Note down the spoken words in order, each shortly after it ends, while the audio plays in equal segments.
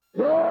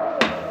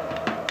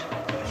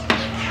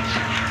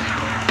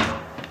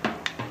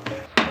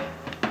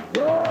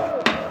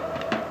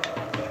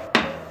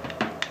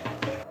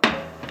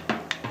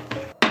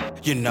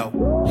You know,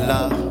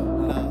 love.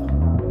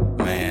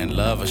 Man,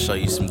 love will show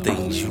you some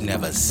things you've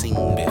never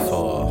seen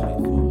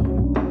before.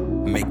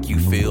 Make you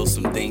feel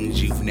some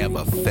things you've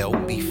never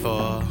felt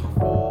before.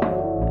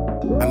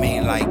 I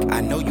mean, like,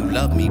 I know you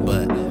love me,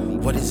 but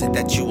what is it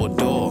that you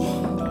adore?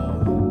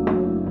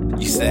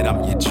 You said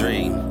I'm your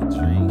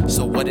dream.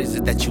 So what is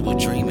it that you were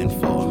dreaming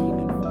for?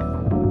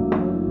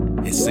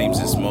 It seems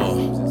it's more.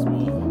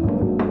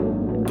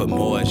 But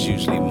more is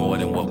usually more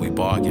than what we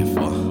bargain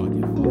for.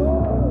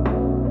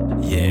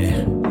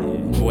 Yeah,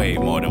 way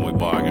more than we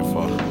bargain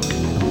for.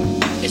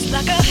 It's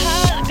like a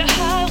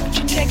high, won't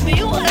you take me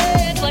away?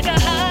 It's like a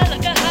high,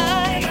 It's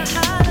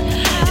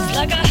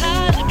like a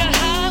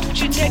high,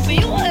 won't you take me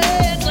away?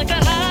 It's like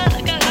a high,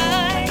 It's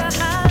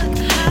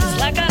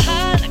like a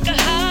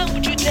high,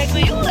 won't you take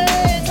me away?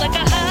 It's like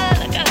a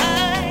high, It's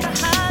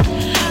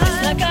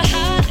like a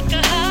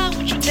high,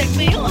 won't you take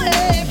me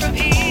away from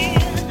here?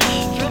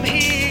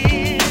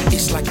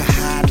 It's like a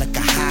high,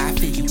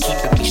 feel you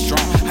keeping me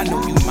strong. I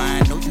know you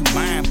mine,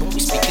 but we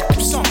speak it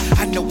through song.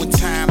 I know in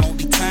time,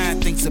 only time,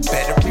 things are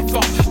better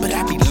before. But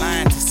I be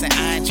lying to say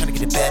I ain't trying to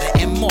get it better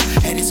and more.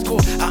 At its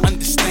core, I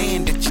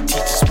understand that your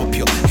teachers were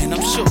pure, and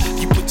I'm sure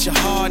you put your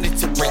heart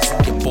into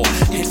raising your boy.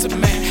 It's a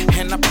man,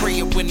 and I pray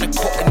it when the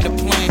court and the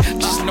plan.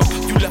 Just know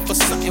you left us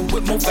something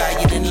with more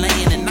value than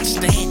land, and I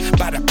stand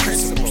by the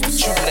principles that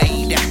you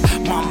laid out.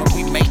 Mama,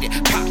 we made it.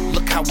 Pop,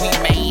 look how we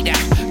made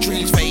out.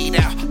 Dreams fade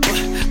out, but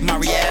my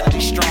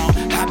reality's strong.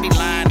 I'd be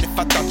lying if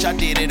I thought y'all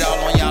did it all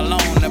on y'all own.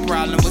 The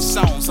problem with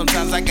songs,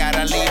 sometimes I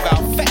gotta leave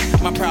out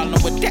fact. My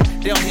problem with that,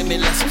 they don't hear me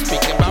unless I'm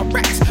speaking about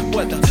racks.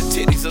 Whether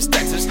titties or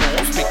stacks, it's no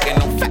I'm speaking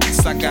on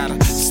facts. I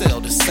gotta sell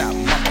this out,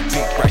 I'ma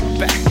be right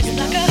back. It's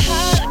like a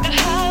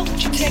high,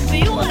 won't you take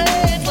me away?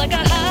 It's like a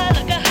high, It's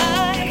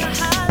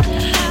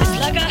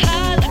like a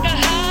high,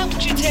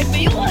 won't you take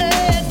me away?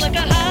 It's like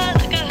a high,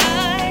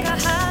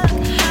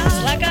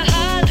 It's like a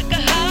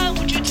high,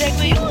 won't you take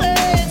me away?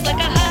 It's like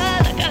a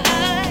high,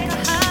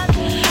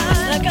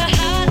 It's like a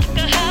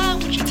high,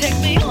 won't you take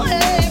me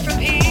away from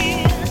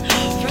here?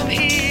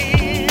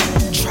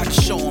 Try to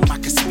show him I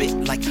can spit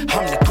like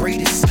I'm the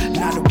greatest.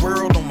 Not a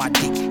world on my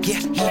dick, yeah,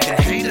 even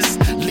haters.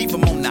 Leave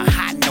them on the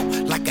high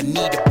note like I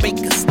need a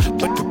bakers.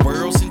 But the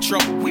world's in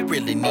trouble, we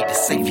really need a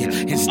savior.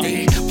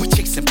 Instead, we're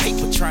chasing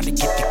paper, trying to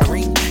get the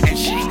green. And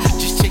she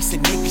just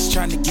chasing niggas,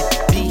 trying to get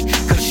the D.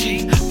 Cause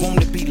she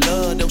wanna be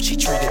loved, though she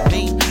treated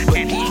me.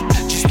 But he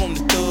just want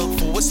to thug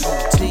for his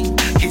whole team.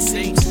 It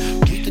seems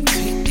we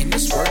content in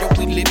this world that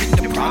we live in.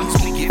 The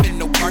problems we giving,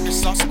 no partner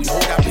sauce, we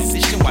hold our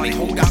position. While they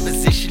hold our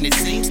position, it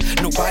seems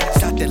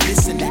nobody's out there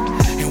listening.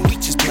 And we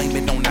just blame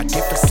it on our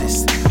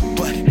differences.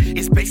 But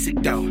it's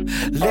basic though.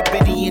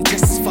 Liberty and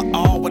justice for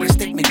all, where the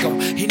statement go.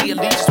 Any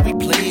allegiance we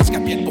pledge,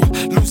 got people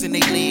losing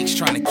their legs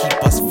trying to keep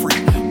us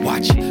free.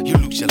 Watch you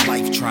lose your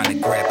life trying to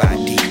grab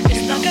ID.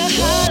 It's like a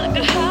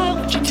high,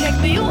 won't you take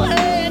me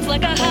away? It's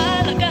like a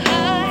high,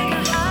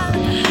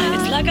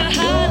 It's like a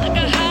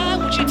high,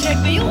 won't you take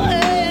me away?